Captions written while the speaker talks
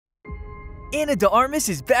Ana de Armas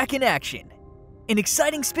is back in action. An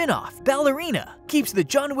exciting spin-off, Ballerina, keeps the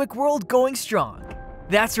John Wick world going strong.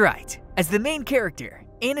 That's right, as the main character,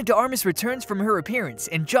 Ana de Armas returns from her appearance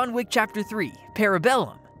in John Wick Chapter 3,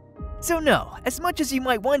 Parabellum. So no, as much as you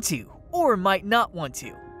might want to, or might not want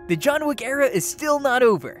to, the John Wick era is still not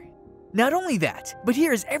over. Not only that, but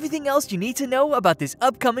here is everything else you need to know about this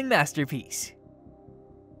upcoming masterpiece.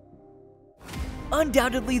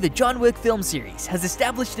 Undoubtedly, the John Wick film series has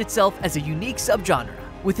established itself as a unique subgenre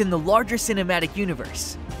within the larger cinematic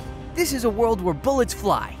universe. This is a world where bullets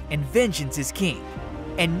fly and vengeance is king.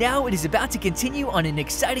 And now it is about to continue on an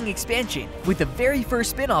exciting expansion with the very first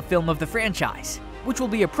spin-off film of the franchise, which will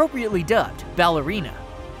be appropriately dubbed Ballerina.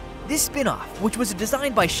 This spin-off, which was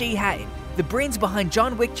designed by Shay Hatton, the brains behind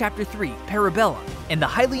John Wick Chapter 3, Parabellum, and the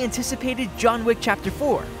highly anticipated John Wick Chapter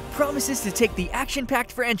 4, promises to take the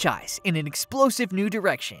action-packed franchise in an explosive new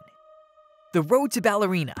direction. The road to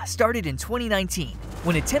Ballerina started in 2019,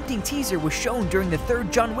 when a tempting teaser was shown during the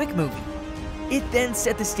third John Wick movie. It then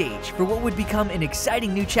set the stage for what would become an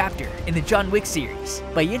exciting new chapter in the John Wick series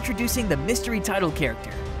by introducing the mystery title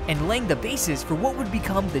character and laying the basis for what would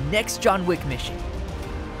become the next John Wick mission.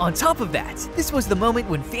 On top of that, this was the moment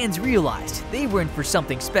when fans realized they were in for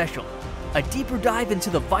something special. A deeper dive into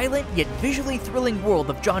the violent yet visually thrilling world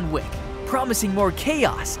of John Wick, promising more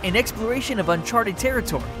chaos and exploration of uncharted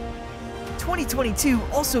territory. 2022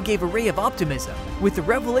 also gave a ray of optimism with the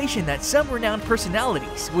revelation that some renowned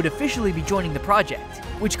personalities would officially be joining the project,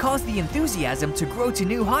 which caused the enthusiasm to grow to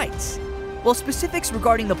new heights. While specifics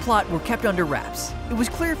regarding the plot were kept under wraps, it was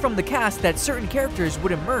clear from the cast that certain characters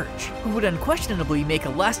would emerge who would unquestionably make a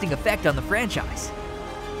lasting effect on the franchise.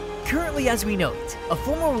 Currently as we know it, a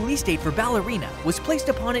formal release date for Ballerina was placed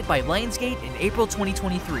upon it by Lionsgate in April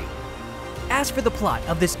 2023. As for the plot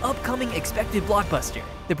of this upcoming expected blockbuster,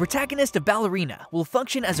 the protagonist of Ballerina will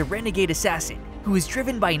function as a renegade assassin who is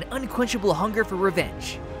driven by an unquenchable hunger for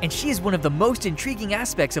revenge, and she is one of the most intriguing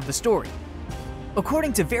aspects of the story.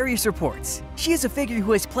 According to various reports, she is a figure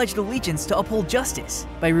who has pledged allegiance to uphold justice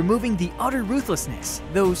by removing the utter ruthlessness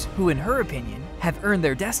those who, in her opinion, have earned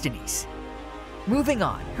their destinies. Moving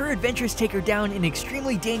on, her adventures take her down an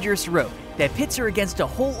extremely dangerous road that pits her against a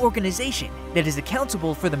whole organization that is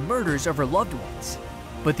accountable for the murders of her loved ones.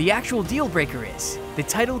 But the actual deal breaker is, the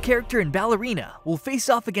title character in Ballerina will face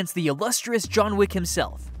off against the illustrious John Wick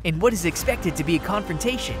himself in what is expected to be a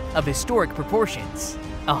confrontation of historic proportions.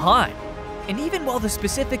 A Han. And even while the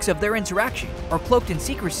specifics of their interaction are cloaked in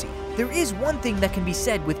secrecy, there is one thing that can be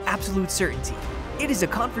said with absolute certainty. It is a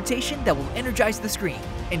confrontation that will energize the screen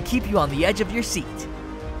and keep you on the edge of your seat.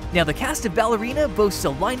 Now, the cast of Ballerina boasts a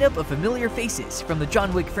lineup of familiar faces from the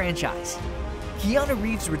John Wick franchise. Keanu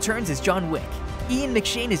Reeves returns as John Wick, Ian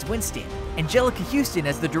McShane as Winston, Angelica Houston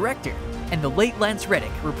as the director, and the late Lance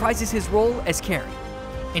Reddick reprises his role as Carrie.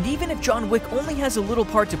 And even if John Wick only has a little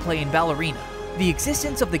part to play in Ballerina, the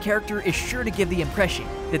existence of the character is sure to give the impression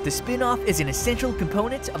that the spin-off is an essential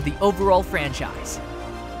component of the overall franchise.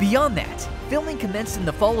 Beyond that, filming commenced in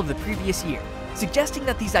the fall of the previous year, suggesting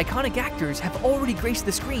that these iconic actors have already graced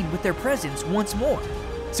the screen with their presence once more.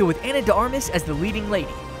 So with Ana de Armas as the leading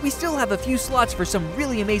lady, we still have a few slots for some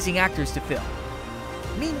really amazing actors to fill.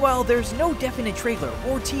 Meanwhile, there's no definite trailer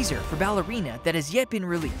or teaser for Ballerina that has yet been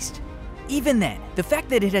released. Even then, the fact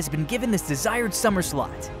that it has been given this desired summer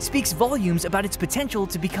slot speaks volumes about its potential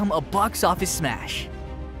to become a box office smash.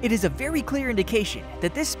 It is a very clear indication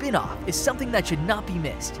that this spin-off is something that should not be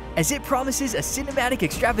missed, as it promises a cinematic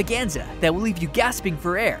extravaganza that will leave you gasping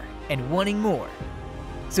for air and wanting more.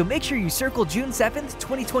 So make sure you circle June 7th,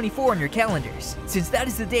 2024 on your calendars, since that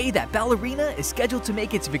is the day that Ballerina is scheduled to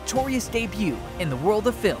make its victorious debut in the world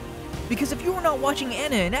of film. Because if you are not watching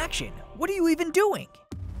Ana in action, what are you even doing?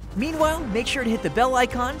 Meanwhile, make sure to hit the bell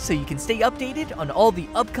icon so you can stay updated on all the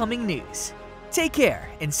upcoming news. Take care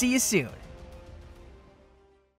and see you soon.